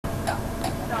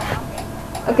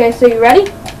Okay, so you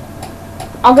ready?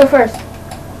 I'll go first.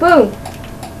 Boom.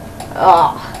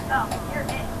 Oh.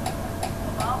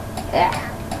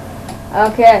 Yeah.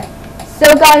 Okay.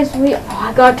 So guys,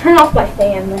 I gotta turn off my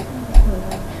fan.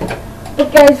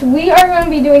 But guys, we are gonna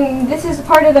be doing. This is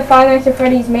part of the Five Nights at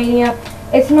Freddy's Mania.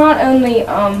 It's not only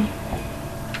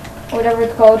whatever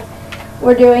it's called.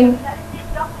 We're doing.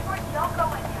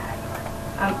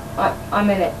 I'm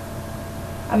in it.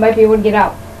 I might be able to get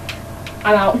out.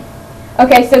 I'm out.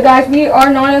 Okay, so guys, we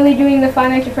are not only doing the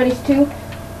Five Nights at Freddy's 2,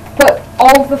 but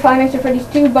all of the Five Nights at Freddy's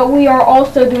 2, but we are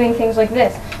also doing things like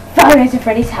this. Five Nights at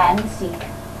Freddy's Hide and Seek.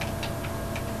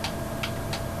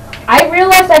 I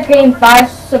realized I've gained 5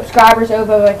 subscribers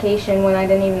over vacation when I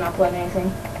didn't even upload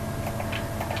anything.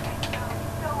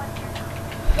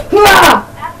 Ah!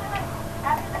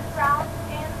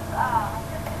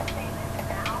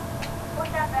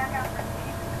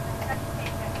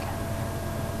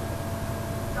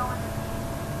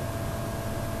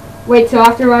 Wait, so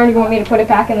after round you want me to put it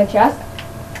back in the chest?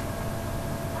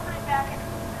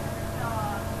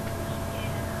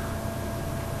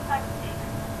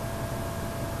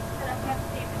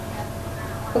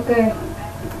 Okay.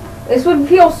 This would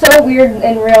feel so weird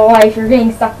in real life. You're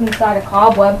getting stuck inside a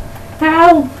cobweb.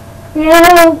 Help!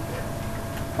 Help!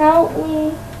 Help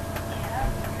me.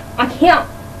 I can't.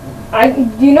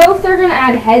 Do you know if they're gonna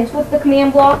add heads with the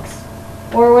command blocks?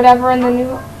 Or whatever in the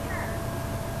new...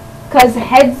 Because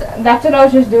heads, that's what I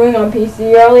was just doing on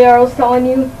PC earlier, I was telling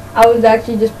you. I was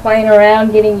actually just playing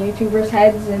around getting YouTubers'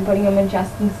 heads and putting them in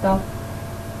chests and stuff.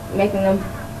 Making them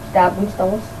stab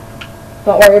themselves.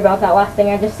 Don't worry about that last thing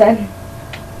I just said.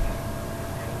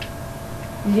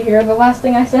 Did you hear the last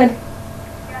thing I said?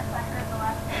 Yes, I heard the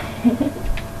last thing.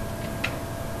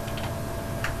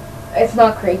 It's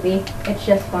not creepy. It's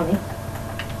just funny.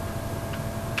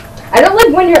 I don't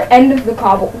like when you're end of the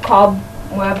cobweb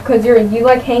because you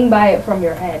like hang by it from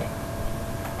your head.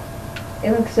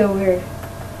 It looks so weird,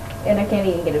 and I can't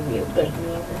even get a view. Good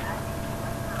view.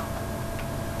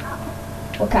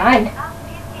 What kind?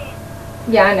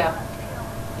 Yeah, I know.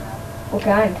 What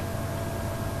kind?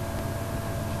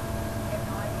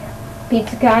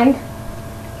 Pizza kind?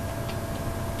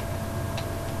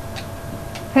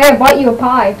 Hey, I bought you a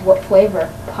pie. What flavor?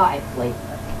 Pie flavor.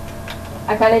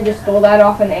 I kind of just stole that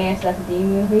off an ASFD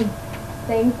movie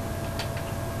thing.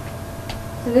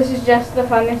 So this is just the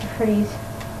Five Nights at Freddy's.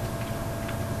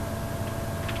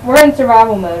 We're in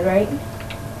survival mode, right?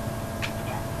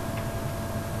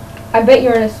 I bet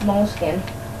you're in a small skin.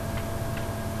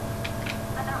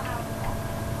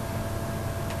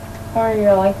 Or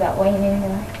you're like that way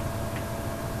anyway.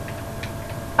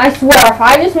 I swear, if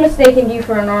I just mistaken you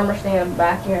for an armor stand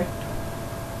back here.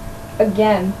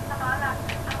 Again.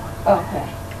 Okay.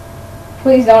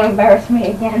 Please don't embarrass me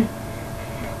again.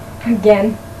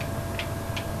 Again.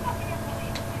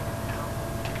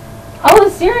 I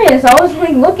was serious. I was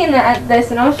like looking at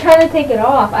this and I was trying to take it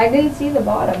off. I didn't see the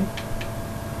bottom.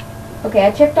 Okay,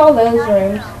 I checked all those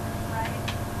rooms.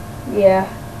 Yeah.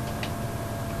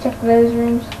 Check those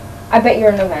rooms. I bet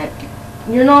you're in a vent.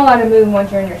 You're not allowed to move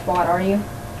once you're in your spot, are you?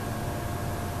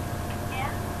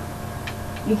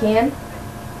 You can?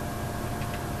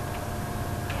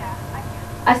 Yeah, I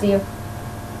can. I see you.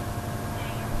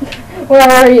 Where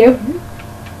are you?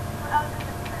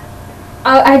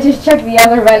 I just checked the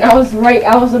other vent. I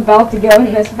was about to go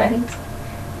in this vent.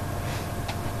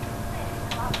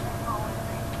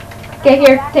 Okay,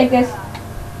 here, take this.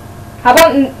 How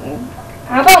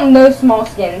about no small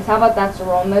skins? How about that's the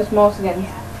rule? No small skins.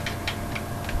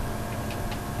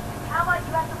 How about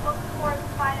you have to look for the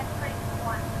Five Nights at Freddy's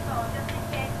one? So just in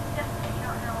case, just so you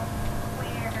don't know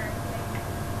where.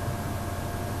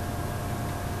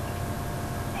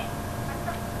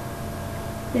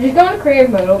 You're just going to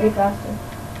creative mode. It'll be faster.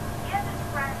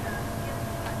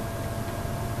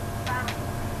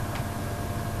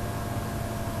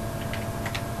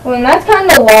 Well, and that's kind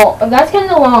of long. That's kind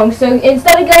of long. So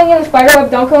instead of going in the spider web,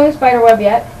 don't go in the spider web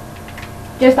yet.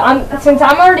 Just since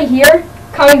I'm already here,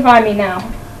 come and find me now.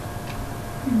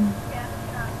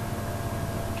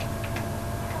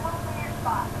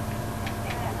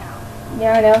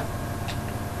 Yeah, I know.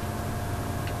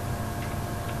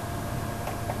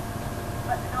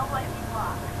 But nobody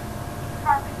blocks.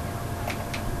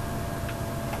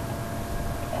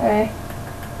 Okay.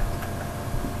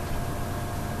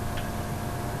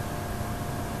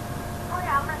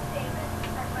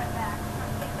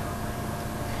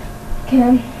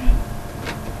 Okay.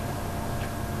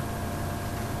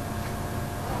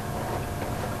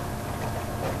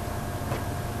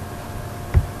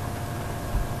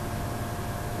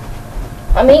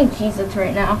 I'm eating Cheez-Its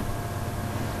right now.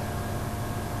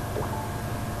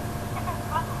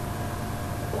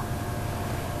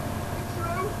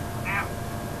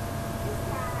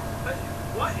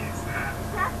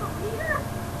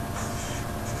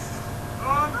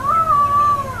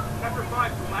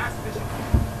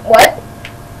 What?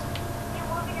 You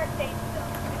moving your staying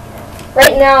still?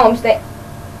 Right now I'm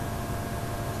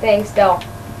staying still.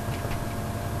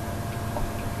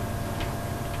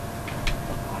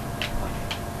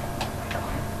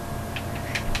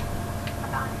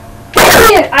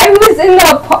 I was in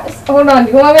the hold on,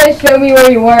 do you want me to show me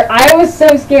where you were? I was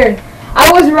so scared.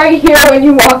 I was right here when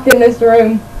you walked in this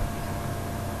room.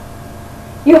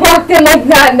 You walked in like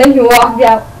that and then you walked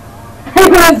out.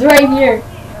 I was right here.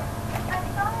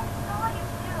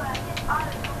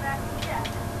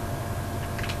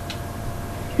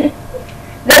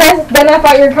 Then I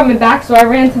thought you were coming back, so I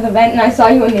ran to the vent and I saw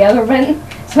you in the other vent,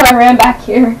 so I ran back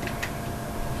here.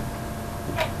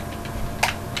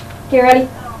 Okay, ready?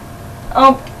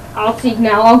 I'll seek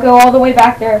now. I'll go all the way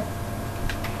back there.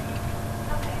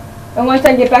 And once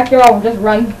I get back there, I'll just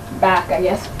run back, I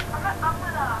guess.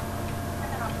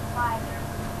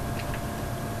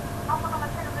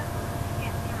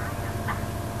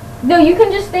 No, you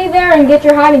can just stay there and get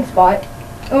your hiding spot.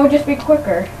 It will just be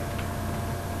quicker.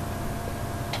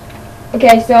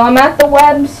 Okay, so I'm at the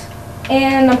webs,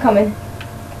 and I'm coming.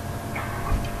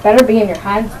 Better be in your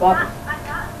hiding spot.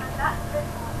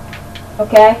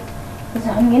 Okay? So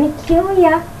I'm gonna kill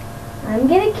ya. I'm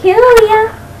gonna kill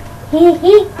ya. Hee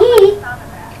hee hee.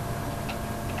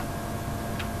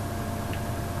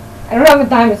 I don't have a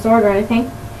diamond sword or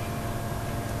anything.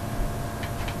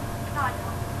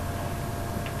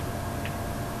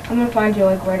 I'm gonna find you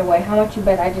like right away. How much you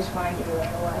bet I just find you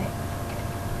right away?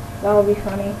 That would be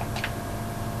funny.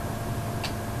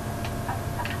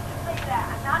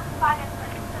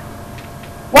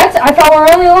 What? I thought we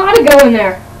were only allowed to go in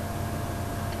there.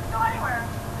 Go anywhere.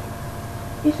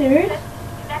 You serious? Just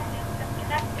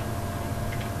connected.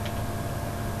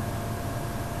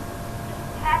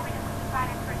 Happiness when you find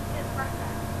it for his first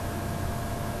time.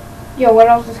 Yo, what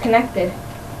else is connected?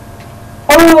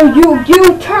 Oh,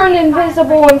 you turned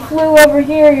invisible and flew over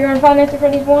here. You're in Five Nights at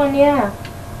Freddy's 1, yeah.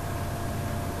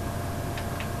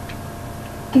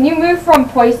 Can you move from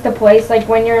place to place? Like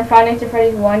when you're in Five Nights at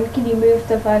Freddy's 1, can you move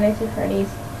to Five Nights at Freddy's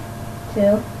 2?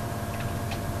 Yeah,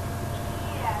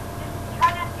 just try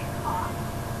not to get caught.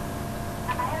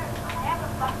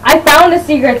 I found a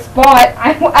secret spot.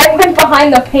 I went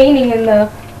behind the painting in the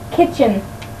kitchen.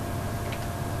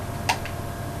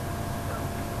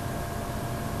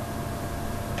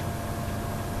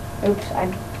 Oops,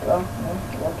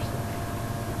 whoops.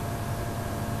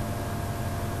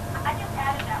 I just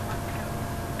added that one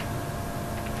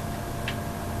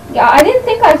too. Yeah, I didn't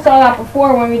think I saw that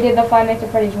before when we did the Five Nights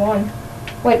at Freddy's 1.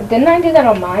 Wait, didn't I do that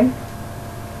on mine?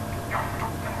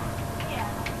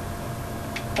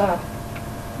 Yeah.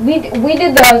 We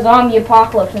did the zombie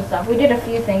apocalypse and stuff. We did a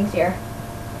few things here.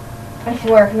 I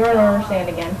swear, if you were in Armor Stand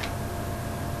again.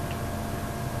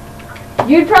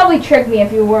 You'd probably trick me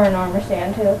if you were in Armor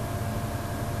Stand too. Yeah,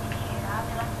 I'd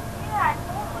be like, yeah, I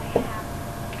totally am.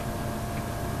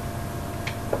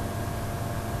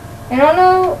 I don't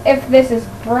know if this is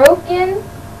broken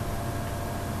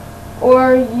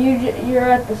or you're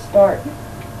at the start.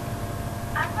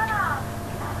 I'm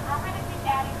gonna keep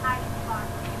adding hiding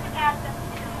spots. You can add them to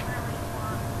wherever you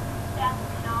want. That's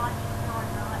not or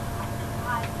not.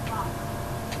 Hiding spots.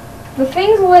 The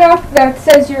thing's lit up that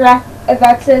says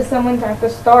that says someone's at the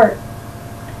start.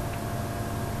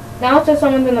 Now it says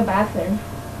someone's in the bathroom.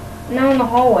 Now in the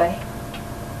hallway.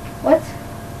 What?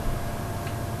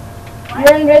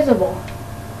 You're invisible.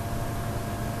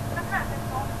 That's not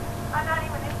visible. I'm not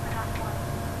even in FNAF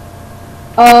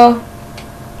 1.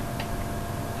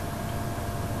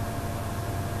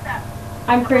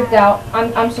 I'm creeped out.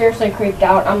 I'm seriously creeped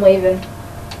out. I'm leaving.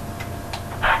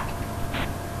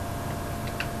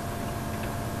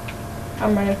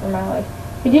 I'm running for my life.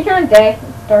 Could you turn day?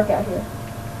 It's dark out here.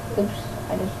 Oops,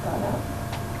 I just got out.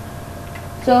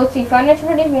 So let's see, Five Nights at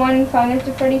Freddy's 1, Five Nights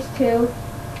at Freddy's 2.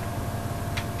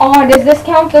 Oh, does this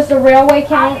count? Does the railway I'll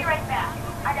count? be right back.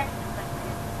 I got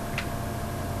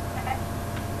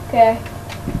you. Okay.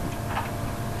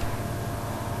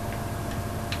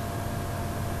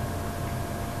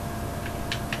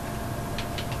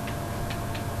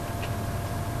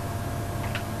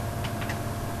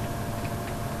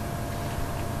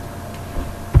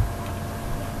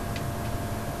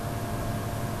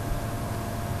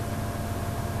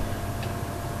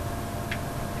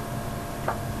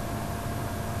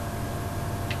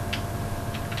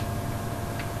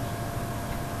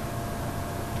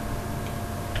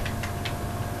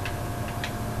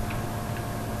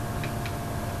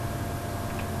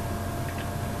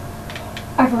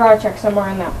 I forgot to check somewhere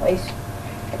in that place.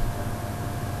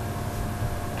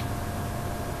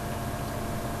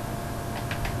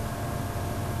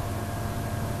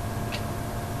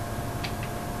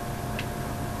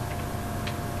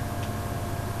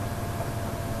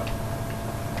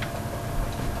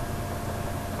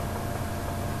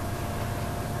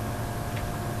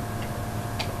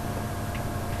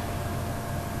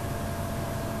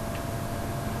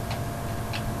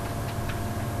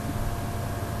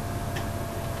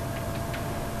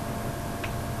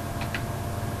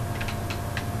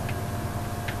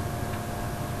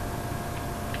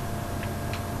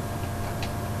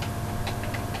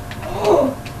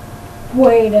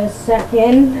 Wait a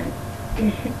second.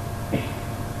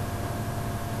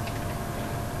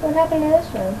 What happened to this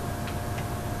room?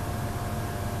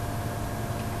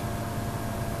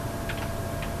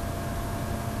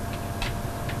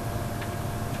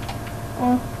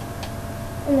 Oh,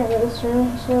 I never this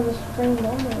room. See where the spring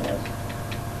moment is.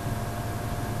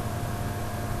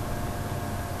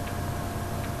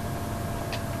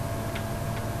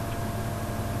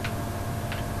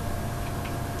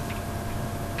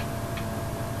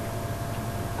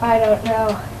 I don't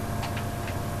know.